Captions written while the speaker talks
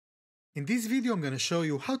In this video I'm going to show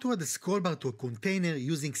you how to add a scrollbar to a container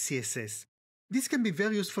using CSS. This can be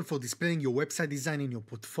very useful for displaying your website design in your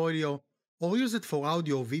portfolio, or use it for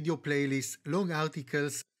audio or video playlists, long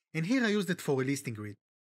articles, and here I used it for a listing grid.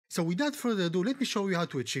 So without further ado, let me show you how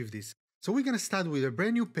to achieve this. So we're going to start with a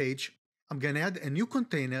brand new page. I'm going to add a new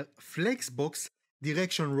container, flexbox,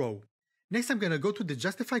 direction row. Next I'm going to go to the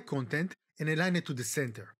justify content and align it to the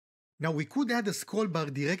center. Now we could add a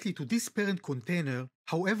scrollbar directly to this parent container,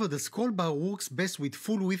 however the scrollbar works best with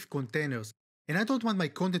full width containers, and I don't want my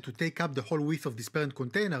content to take up the whole width of this parent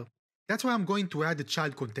container. That's why I'm going to add a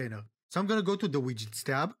child container. So I'm going to go to the widgets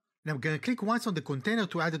tab, and I'm going to click once on the container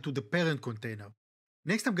to add it to the parent container.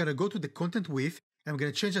 Next I'm going to go to the content width, and I'm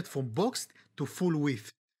going to change it from boxed to full width.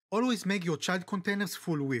 Always make your child containers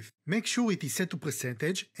full width. Make sure it is set to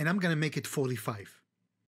percentage, and I'm going to make it 45.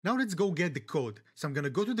 Now let's go get the code. So I'm going to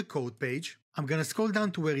go to the code page. I'm going to scroll down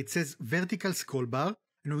to where it says vertical scrollbar,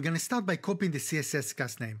 and we're going to start by copying the CSS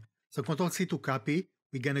class name. So Ctrl+C to copy.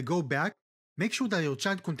 We're going to go back. Make sure that your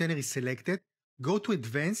child container is selected. Go to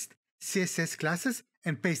advanced CSS classes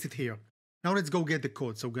and paste it here. Now let's go get the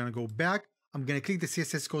code. So we're going to go back. I'm going to click the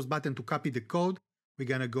CSS codes button to copy the code. We're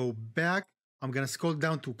going to go back. I'm going to scroll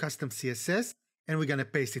down to custom CSS and we're going to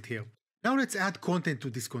paste it here. Now let's add content to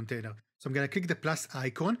this container. So I'm going to click the plus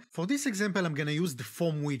icon. For this example, I'm going to use the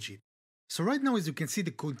form widget. So right now, as you can see,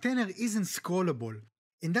 the container isn't scrollable.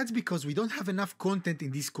 And that's because we don't have enough content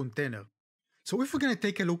in this container. So if we're going to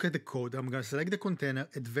take a look at the code, I'm going to select the container,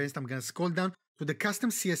 advanced, I'm going to scroll down to the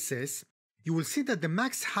custom CSS. You will see that the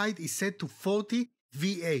max height is set to 40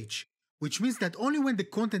 VH, which means that only when the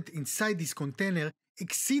content inside this container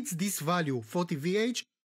exceeds this value, 40 VH,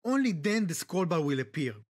 only then the scrollbar will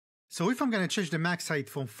appear. So if I'm going to change the max height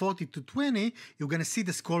from 40 to 20, you're going to see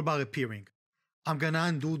the scrollbar appearing. I'm going to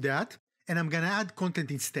undo that, and I'm going to add content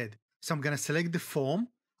instead. So I'm going to select the form,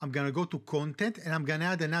 I'm going to go to content, and I'm going to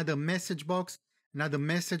add another message box, another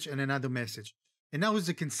message, and another message. And now as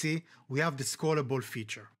you can see, we have the scrollable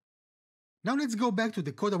feature. Now let's go back to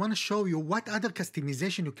the code. I want to show you what other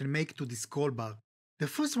customization you can make to the scrollbar. The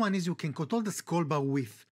first one is you can control the scrollbar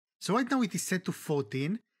width. So right now it is set to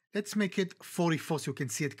 14. Let's make it 44 so you can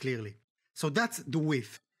see it clearly. So that's the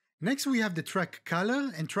width. Next we have the track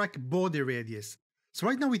color and track border radius. So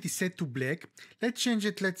right now it is set to black. Let's change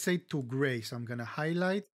it, let's say to gray. So I'm going to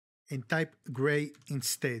highlight and type gray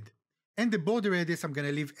instead. And the border radius I'm going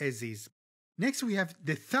to leave as is. Next we have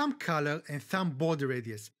the thumb color and thumb border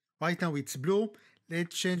radius. Right now it's blue.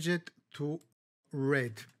 Let's change it to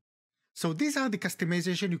red. So these are the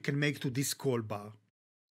customization you can make to this scrollbar.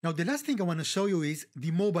 Now the last thing I want to show you is the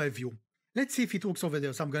mobile view. Let's see if it works over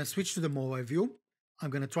there. So I'm going to switch to the mobile view. I'm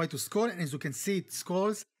going to try to scroll, and as you can see it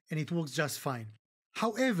scrolls and it works just fine.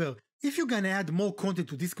 However, if you're going to add more content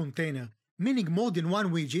to this container, meaning more than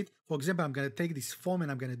one widget, for example, I'm going to take this form and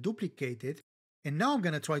I'm going to duplicate it, and now I'm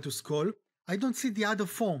going to try to scroll, I don't see the other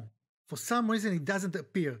form. For some reason it doesn't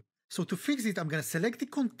appear. So to fix it, I'm going to select the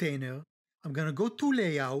container, I'm going to go to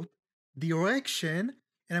layout, direction,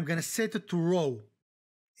 and I'm going to set it to row.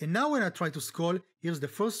 And now when I try to scroll, here's the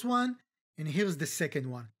first one, and here's the second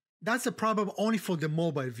one. That's a problem only for the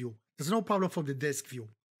mobile view. There's no problem for the desk view.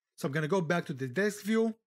 So I'm going to go back to the desk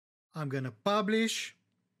view. I'm going to publish.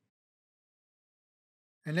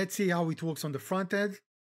 And let's see how it works on the front end.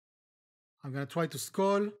 I'm going to try to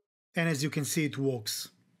scroll. And as you can see, it works.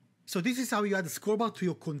 So this is how you add a scrollbar to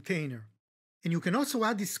your container. And you can also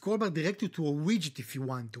add this scrollbar directly to a widget if you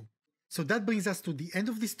want to. So that brings us to the end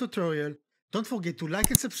of this tutorial. Don't forget to like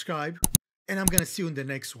and subscribe, and I'm gonna see you in the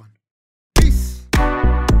next one.